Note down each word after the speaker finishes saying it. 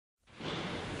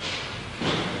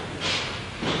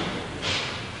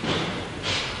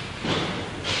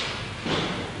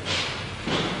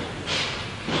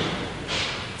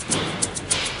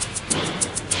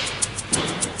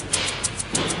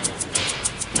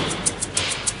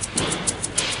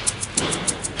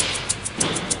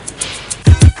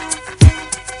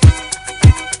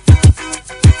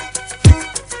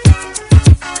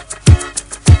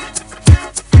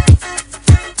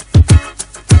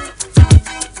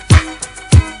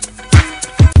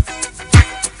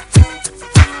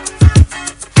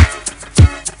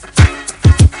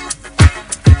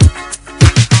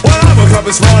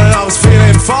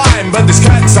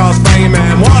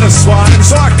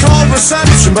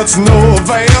persuasion, but to no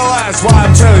avail. That's why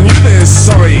I'm telling you this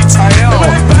sorry tale. It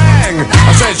went bang,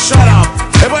 I said shut up.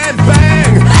 It went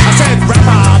bang, I said wrap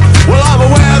up. Well, I'm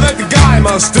aware that the guy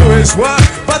must do his work,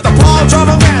 but the poor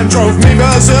drummer man drove me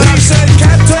berserk. He said,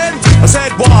 Captain, I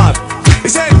said what? He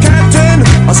said, Captain,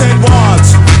 I said what?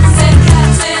 He said,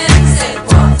 Captain, I said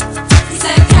what? He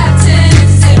said, Captain, I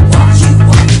said what you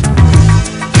want.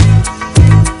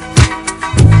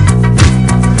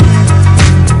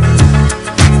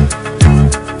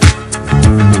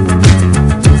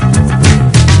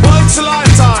 Once a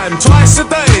lifetime, twice a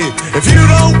day. If you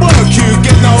don't work, you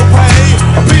get no pay.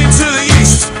 I've been to the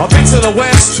east, I've been to the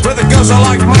west, where the girls are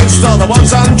like most are the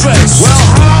ones undressed. Well,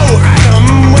 hello,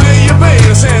 Adam, where you been?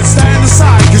 I said, stand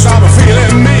aside, cause I'm a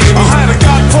feeling mean. I had a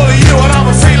gut full of you and I'm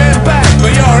a feeling bad,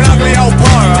 but you're an ugly old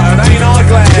pirate and ain't I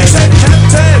glad? He said,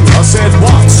 Captain, I said,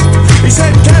 what? He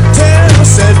said, Captain, I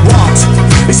said, what?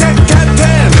 He said,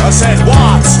 Captain, I said,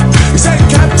 what? He said,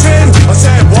 Captain, I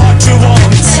said, what you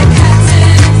want? He said,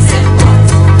 Captain, I said what?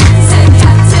 He said,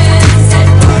 Captain,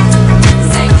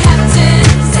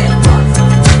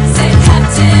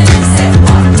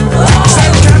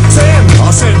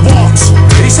 I said what?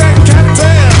 He said,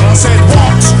 Captain, I said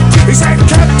what? He said, Captain, I said what? He said,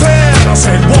 Captain, I said, what? He said, Captain, I said, what? He said, Captain, I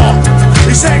said, what?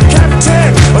 He said,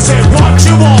 Captain, I said, what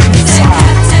you want? He said,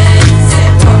 Captain, I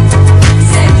said what? He said,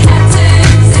 Captain, I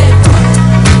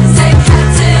said what? He said,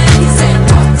 Captain, I said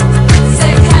what? He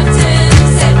said, Captain,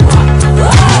 I said what?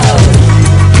 Whoa!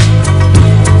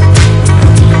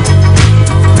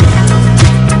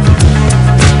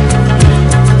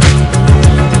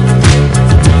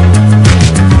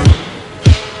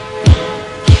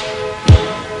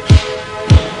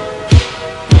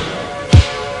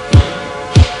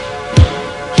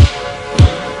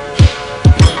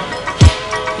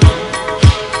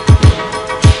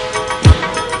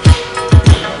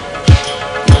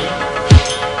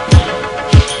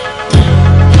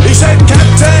 He said,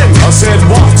 Captain, I said,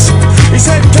 what? He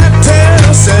said,